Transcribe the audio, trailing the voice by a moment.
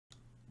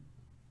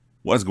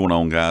What's going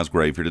on, guys?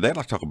 Grave here. Today I'd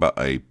like to talk about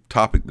a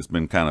topic that's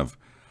been kind of,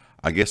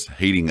 I guess,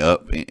 heating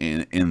up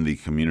in the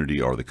community,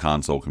 or the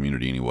console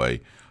community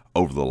anyway,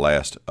 over the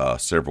last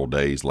several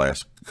days,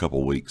 last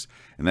couple weeks,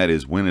 and that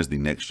is, when is the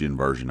next-gen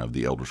version of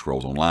the Elder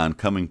Scrolls Online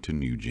coming to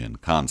new-gen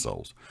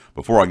consoles?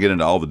 Before I get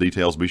into all the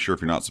details, be sure,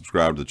 if you're not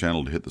subscribed to the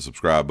channel, to hit the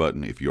subscribe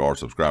button. If you are a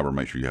subscriber,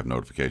 make sure you have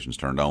notifications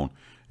turned on.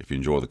 If you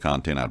enjoy the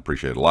content, I'd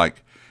appreciate a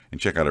like, and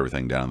check out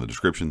everything down in the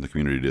description, the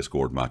community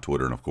Discord, my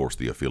Twitter, and of course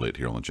the affiliate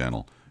here on the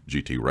channel,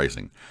 GT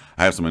Racing.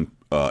 I have some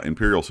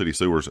Imperial City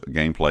Sewers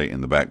gameplay in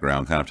the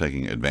background, kind of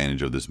taking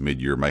advantage of this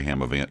mid-year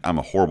mayhem event. I'm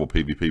a horrible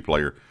PvP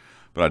player,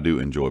 but I do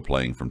enjoy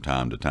playing from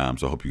time to time,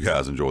 so I hope you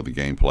guys enjoy the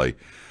gameplay.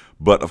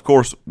 But of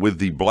course, with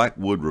the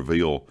Blackwood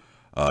reveal,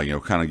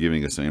 kind of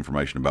giving us some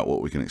information about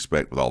what we can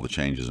expect with all the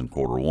changes in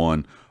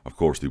Q1. Of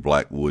course, the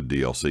Blackwood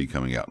DLC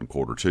coming out in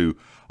Q2.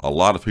 A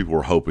lot of people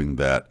were hoping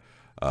that,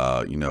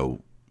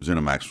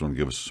 ZeniMax was going to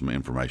give us some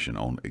information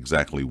on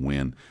exactly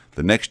when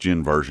the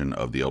next-gen version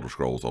of the Elder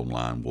Scrolls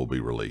Online will be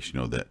released.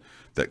 You know, that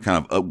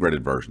kind of upgraded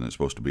version that's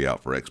supposed to be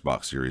out for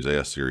Xbox Series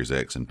S, Series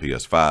X, and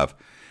PS5.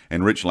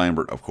 And Rich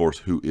Lambert, of course,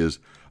 who is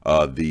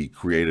the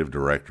creative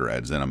director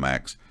at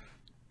ZeniMax,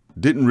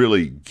 didn't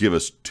really give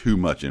us too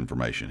much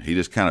information. He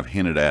just kind of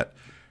hinted at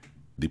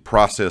the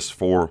process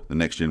for the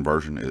next-gen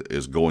version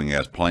is going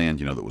as planned,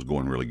 that was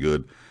going really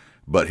good.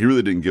 But he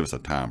really didn't give us a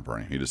time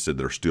frame. He just said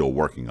they're still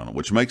working on it,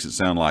 which makes it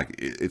sound like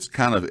it's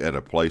kind of at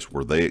a place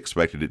where they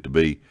expected it to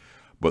be,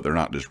 but they're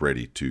not just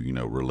ready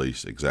to,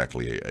 release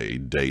exactly a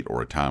date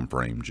or a time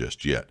frame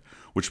just yet,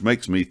 which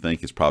makes me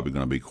think it's probably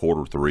going to be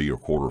Q3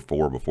 or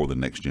Q4 before the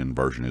next gen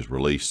version is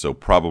released. So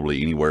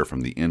probably anywhere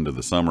from the end of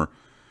the summer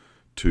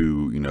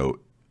to,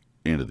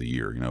 end of the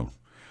year.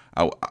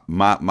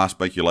 My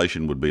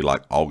speculation would be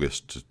like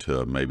August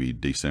to maybe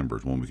December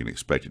is when we can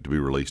expect it to be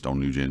released on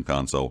new gen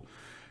console.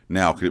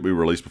 Now, could it be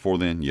released before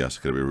then? Yes.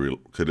 Could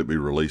it be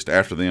released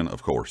after then?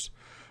 Of course.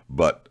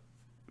 But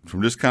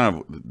from just kind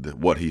of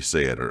what he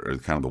said, or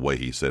kind of the way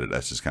he said it,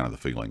 that's just kind of the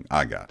feeling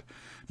I got.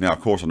 Now, of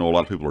course, I know a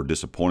lot of people are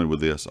disappointed with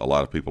this. A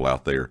lot of people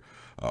out there,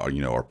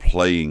 are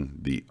playing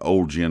the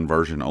old gen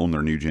version on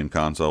their new gen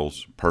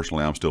consoles.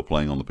 Personally, I'm still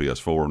playing on the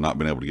PS4. Not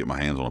been able to get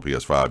my hands on a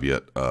PS5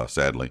 yet,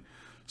 sadly.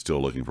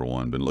 Still looking for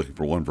one. Been looking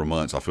for one for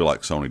months. I feel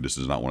like Sony just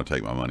does not want to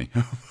take my money.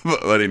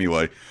 but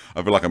anyway,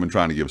 I feel like I've been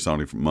trying to give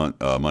Sony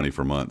money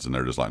for months, and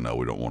they're just like, no,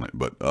 we don't want it.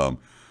 But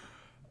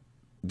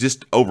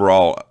just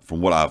overall, from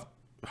what I've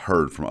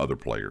heard from other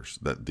players,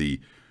 that the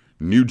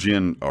new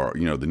gen, or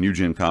the new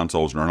gen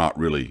consoles are not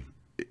really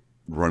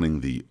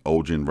running the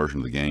old gen version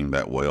of the game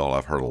that well.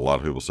 I've heard a lot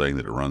of people saying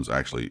that it runs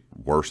actually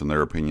worse in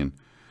their opinion.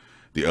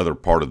 The other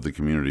part of the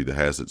community that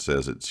has it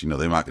says it's,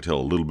 they might could tell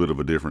a little bit of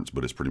a difference,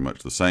 but it's pretty much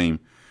the same.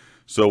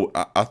 So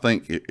I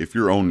think if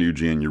you're on new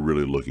gen, you're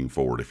really looking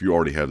forward. If you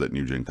already have that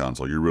new gen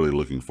console, you're really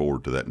looking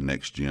forward to that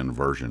next gen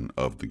version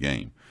of the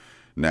game.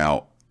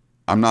 Now,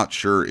 I'm not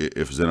sure if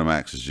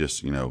ZeniMax is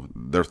just,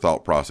 their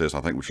thought process.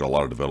 I think which a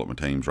lot of development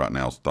teams right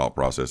now's thought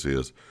process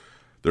is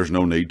there's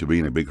no need to be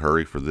in a big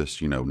hurry for this,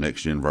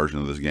 next gen version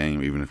of this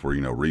game, even if we're,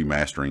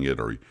 remastering it,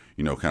 or,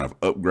 kind of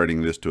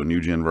upgrading this to a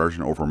new gen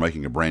version, or if we're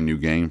making a brand new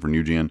game for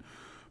new gen.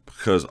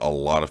 Because a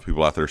lot of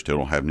people out there still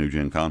don't have new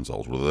gen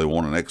consoles. Whether they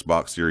want an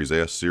Xbox Series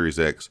S, Series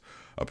X,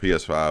 a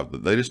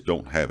PS5, they just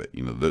don't have it.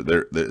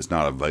 It's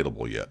not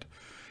available yet.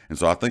 And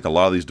so I think a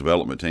lot of these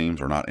development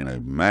teams are not in a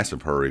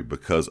massive hurry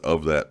because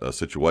of that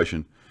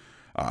situation.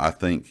 I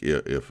think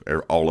if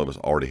all of us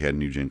already had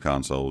new gen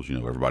consoles,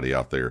 everybody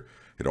out there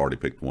had already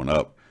picked one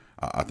up,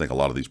 I think a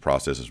lot of these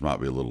processes might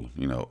be a little,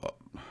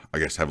 I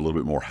guess have a little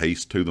bit more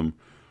haste to them.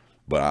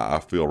 But I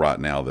feel right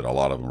now that a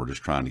lot of them are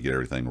just trying to get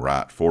everything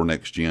right for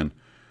next gen.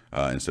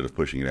 Instead of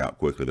pushing it out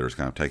quickly, they're just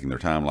kind of taking their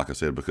time, like I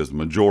said, because the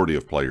majority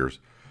of players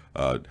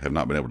have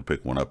not been able to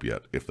pick one up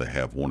yet if they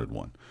have wanted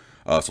one.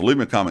 So leave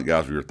me a comment,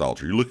 guys, with your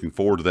thoughts. Are you looking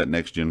forward to that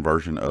next-gen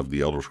version of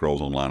the Elder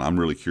Scrolls Online? I'm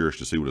really curious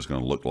to see what it's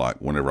going to look like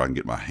whenever I can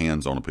get my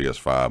hands on a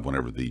PS5,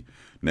 whenever the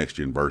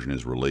next-gen version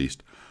is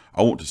released.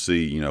 I want to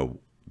see,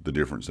 the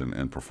difference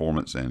in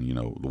performance and,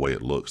 the way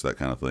it looks, that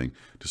kind of thing,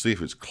 to see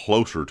if it's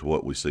closer to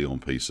what we see on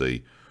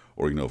PC,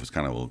 or, if it's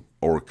kind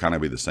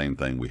of be the same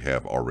thing we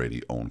have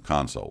already on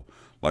console.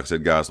 Like I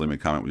said, guys, leave me a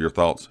comment with your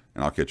thoughts,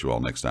 and I'll catch you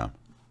all next time.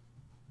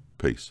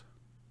 Peace.